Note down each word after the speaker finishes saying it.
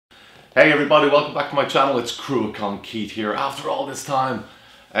Hey everybody, welcome back to my channel. It's CruachanKeith here after all this time.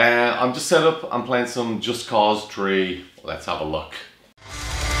 I'm just set up, I'm playing some Just Cause 3. Let's have a look.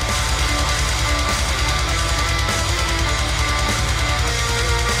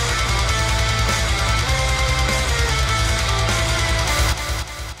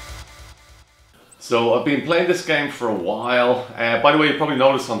 So I've been playing this game for a while. By the way, you probably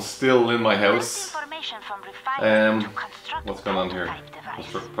noticed I'm still in my house. What's going on here?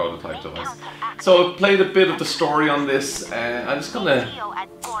 Prototype device. So I've played a bit of the story on this. I'm just gonna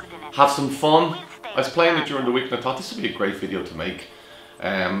have some fun. I was playing it during the week and I thought this would be a great video to make.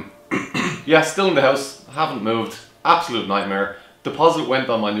 Yeah, still in the house, haven't moved. Absolute nightmare. Deposit went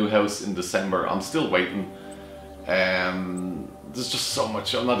on my new house in December. I'm still waiting. There's just so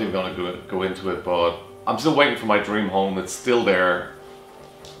much. I'm not even gonna go into it, but I'm still waiting for my dream home. It's still there.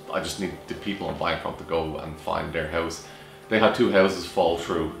 I just need the people I'm buying from to go and find their house. They had two houses fall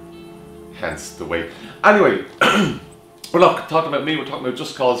through, hence the wait. Anyway, we're not talking about me, we're talking about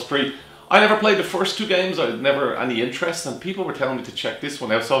Just Cause 3. I never played the first two games, I had never any interest, and people were telling me to check this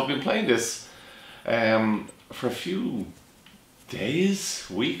one out, so I've been playing this for a few days,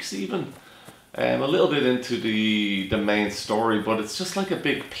 weeks even. A little bit into the main story, but it's just like a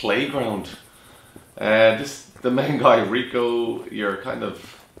big playground. The main guy, Rico, you're kind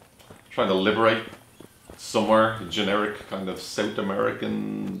of trying to liberate somewhere, generic kind of South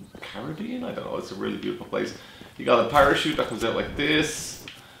American Caribbean, I don't know, it's a really beautiful place. You got a parachute that comes out like this.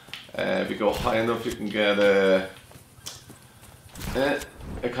 If you go high enough you can get a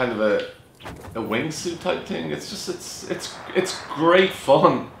kind of a wingsuit type thing. It's just, it's great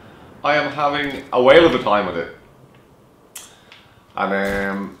fun. I am having a whale of a time with it.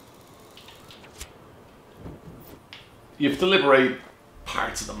 And you have to liberate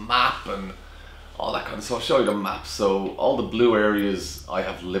parts of the map and all that kind of stuff. I'll show you the map. So all the blue areas I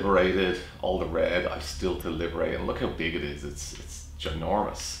have liberated, all the red I've still to liberate, and look how big it is. It's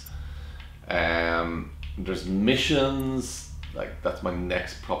ginormous. There's missions, like that's my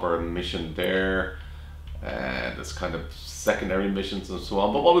next proper mission there. There's kind of secondary missions and so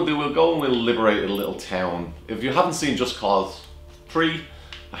on. But what we'll do, we'll go and we'll liberate a little town. If you haven't seen Just Cause 3,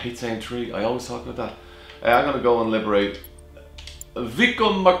 I hate saying 3, I always talk about that. I'm gonna go and liberate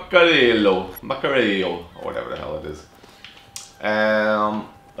Vico Macarello, or whatever the hell it is.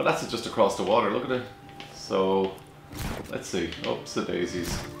 But that's just across the water, look at it. So, let's see. Oops, the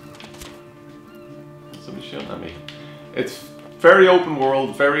daisies. Somebody shooting at me. It's very open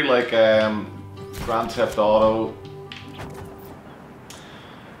world, very like Grand Theft Auto.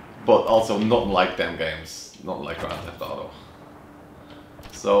 But also nothing like them games. Nothing like Grand Theft Auto.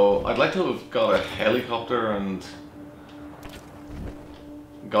 So, I'd like to have got a helicopter and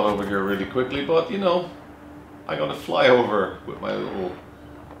got over here really quickly, but you know, I gotta fly over with my little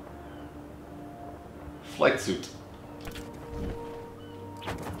flight suit.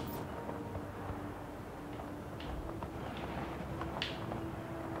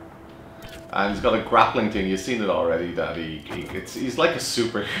 And he's got a grappling thing, you've seen it already, that he's like a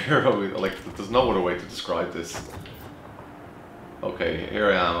superhero, like there's no other way to describe this. Okay,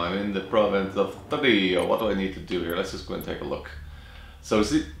 here I am, I'm in the province of Torrio. What do I need to do here? Let's just go and take a look. So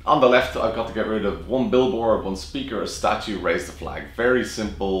see, on the left I've got to get rid of one billboard, one speaker, a statue, raise the flag. Very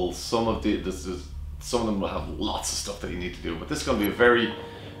simple. Some of them will have lots of stuff that you need to do, but this is going to be a very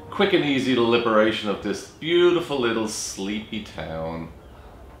quick and easy liberation of this beautiful little sleepy town.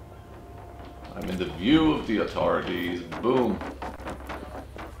 I'm in the view of the authorities. Boom.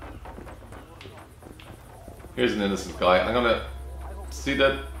 Here's an innocent guy. I'm gonna see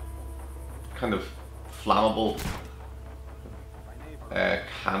that kind of flammable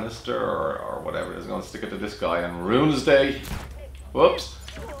canister or whatever it is. I'm going to stick it to this guy on Runes Day. Whoops.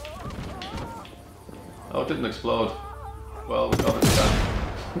 Oh, it didn't explode. Well, we got it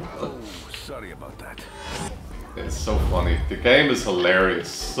done. Sorry about that. It's so funny. The game is hilarious.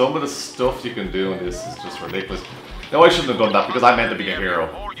 Some of the stuff you can do in this is just ridiculous. No, I shouldn't have done that because I meant to be a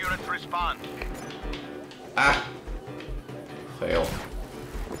hero. All units respond. Ah. Fail.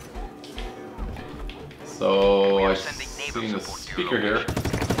 So I've seen a speaker here.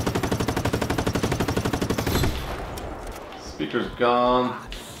 Speaker's gone.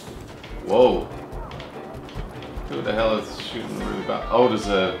 Whoa. Who the hell is shooting really bad? Oh, there's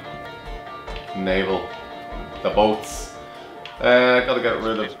a naval. The boats. Gotta get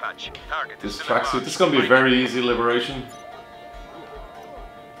rid of this tracksuit. This is gonna be a very easy liberation.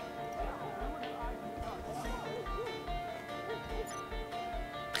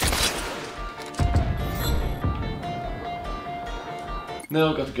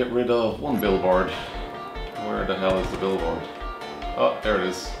 Now got to get rid of one billboard. Where the hell is the billboard? Oh, there it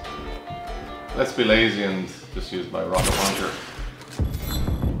is. let's be lazy and just use my rocket launcher.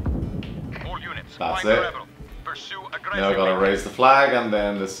 All units, That's find the it. rebel. Pursue aggressively. Now I gotta raise the flag, and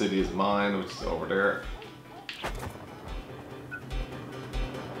then the city is mine, which is over there.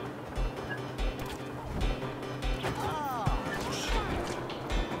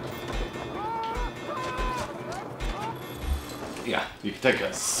 Yeah, you can take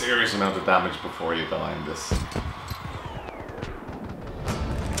a serious amount of damage before you die in this.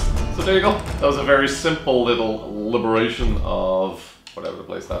 So there you go. That was a very simple little liberation of whatever the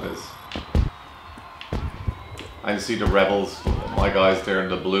place that is. I see the rebels, my guys there in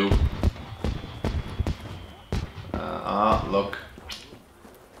the blue. Look.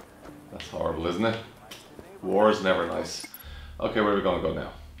 That's horrible, isn't it? War is never nice. Okay, where are we going to go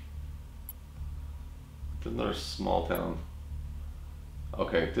now? Another small town.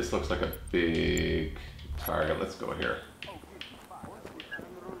 Okay, this looks like a big target. Let's go here.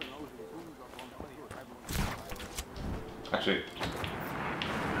 Actually,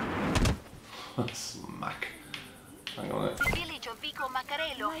 smack. Hang on. The village of Vico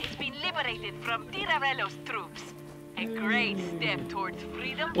Macarello has been liberated from Tirarello's troops. A great step towards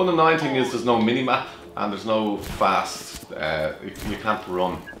freedom. One annoying thing is there's no mini-map and there's no fast, you can't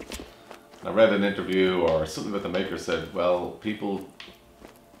run. I read an interview or something that the maker said, well, people,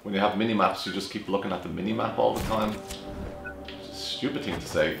 when you have mini-maps, you just keep looking at the mini-map all the time. It's a stupid thing to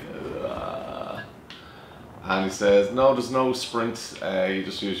say. And he says, no, there's no sprint, you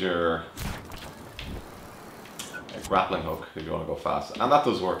just use your grappling hook if you want to go fast. And that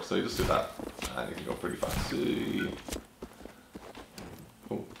does work, so you just do that, and you can go pretty fast.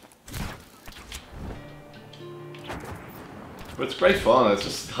 Oh. But it's great fun, it's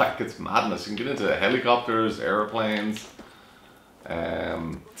just like, it's madness. You can get into helicopters, airplanes,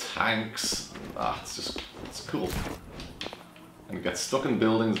 tanks. It's cool. And you get stuck in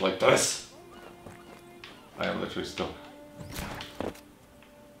buildings like this. I am literally stuck.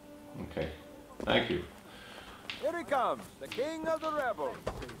 Okay, thank you. Here he comes, the king of the rebels.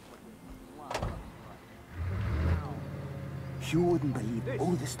 You wouldn't believe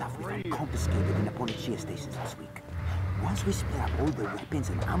all the stuff we found confiscated in the policia stations last week. Once we split up all the weapons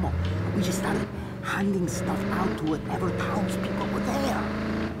and ammo, we just started handing stuff out to whatever townspeople were there.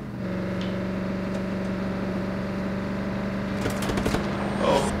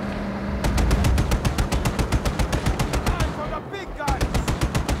 Oh. Time for the big guns!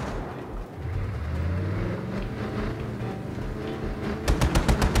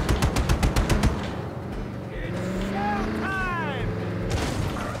 It's shell time!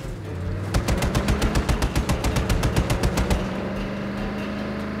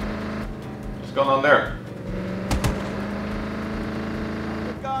 What's going on there?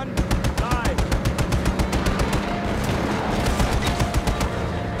 The gun, live!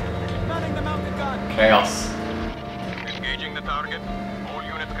 Gunning the mounted gun! Chaos. Engaging the target. All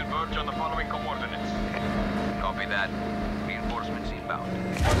units converge on the following coordinates. Copy that. Reinforcements inbound.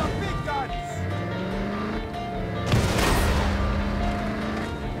 For the big guns!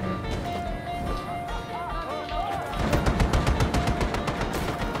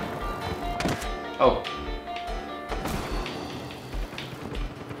 Oh.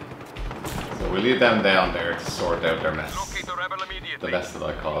 So we lead them down there to sort out their mess. Locate the rebel The immediately. mess that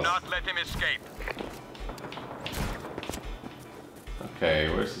I Do caused. not let him escape. Okay,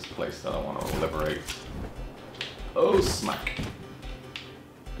 where's this place that I want to liberate? Oh, smack.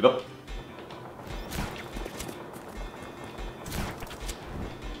 Get up.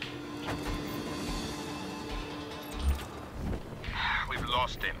 We've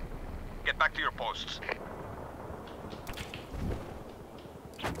lost him. Get back to your posts.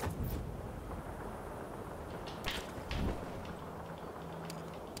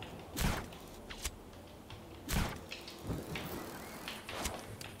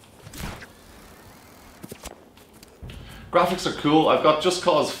 Graphics are cool. I've got Just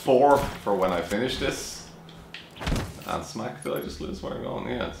Cause 4 for when I finish this. And smack, did I just lose where I'm going?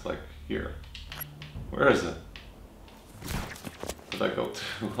 Yeah, it's like here. Where is it? Did I go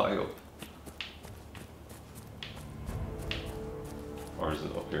too high up? Or is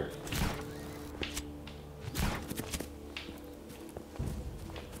it up here?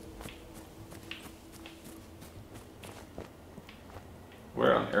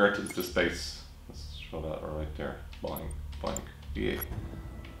 Where on earth is this base? Let's show that right there. Boing, boing, yeah.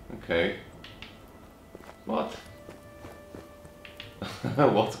 Okay. What?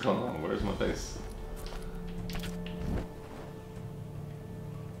 What's going on? Where's my base?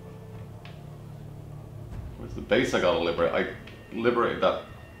 Where's the base I gotta liberate? I liberated that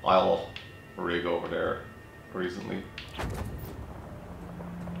Isle rig over there recently.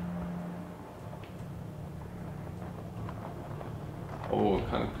 Oh, I'm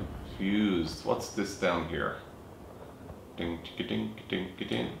kind of confused. What's this down here? Ding, ding, ding,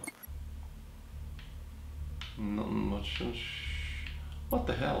 ding. Nothing much. What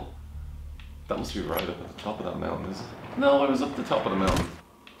the hell? That must be right up at the top of that mountain, is it? No, I was up the top of the mountain.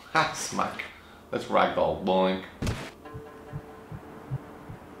 Ha! Smack. Let's ragdoll. Boink.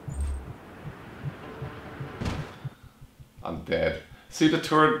 I'm dead. See the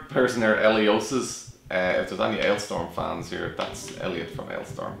third person there, Eliosis? If there's any Ailstorm fans here, that's Elliot from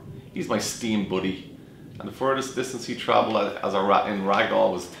Ailstorm. He's my Steam buddy. And the furthest distance he travelled as a rat in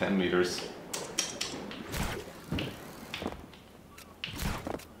ragdoll was 10 meters.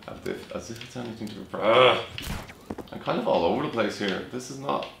 As if it's anything to be I'm kind of all over the place here. This is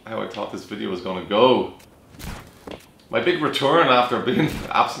not how I thought this video was going to go. My big return after being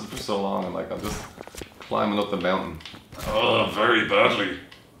absent for so long, and like I'm just climbing up the mountain. Oh, very badly.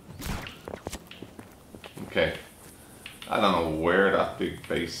 Okay. I don't know where that big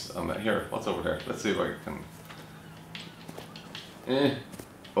base I'm at. Here, what's over there? Let's see if I can.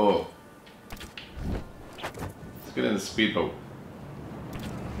 Oh. Let's get in the speedboat.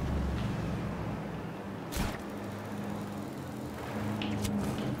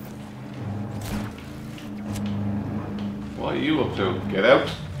 What are you up to? Get out.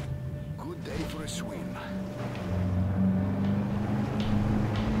 Good day for a swim.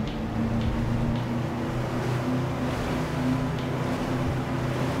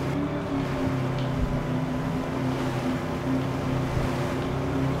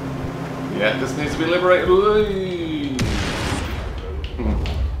 Yeah, this needs to be liberated.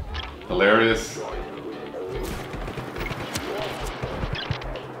 Hilarious.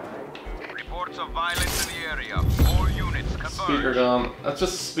 Reports of violence in the area. All units converge. Speaker gone. That's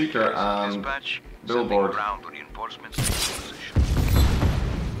just speaker and Dispatch, billboard. ground reinforcements in position.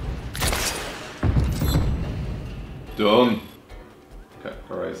 Done. Okay,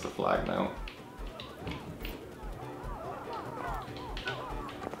 I'll raise the flag now.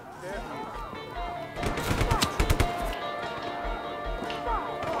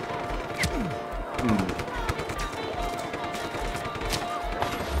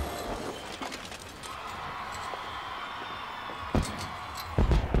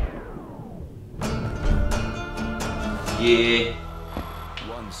 Yeah.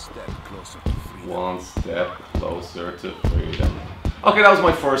 One step closer to freedom. One step closer to freedom. Okay, that was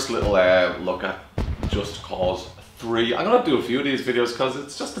my first little look at Just Cause 3. I'm gonna do a few of these videos because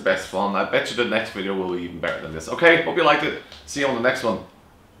it's just the best fun. I bet you the next video will be even better than this. Okay, hope you liked it. See you on the next one.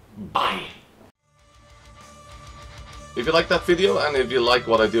 Bye. If you like that video and if you like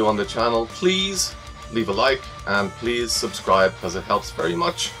what I do on the channel, please leave a like and please subscribe because it helps very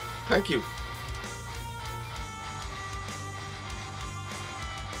much. Thank you.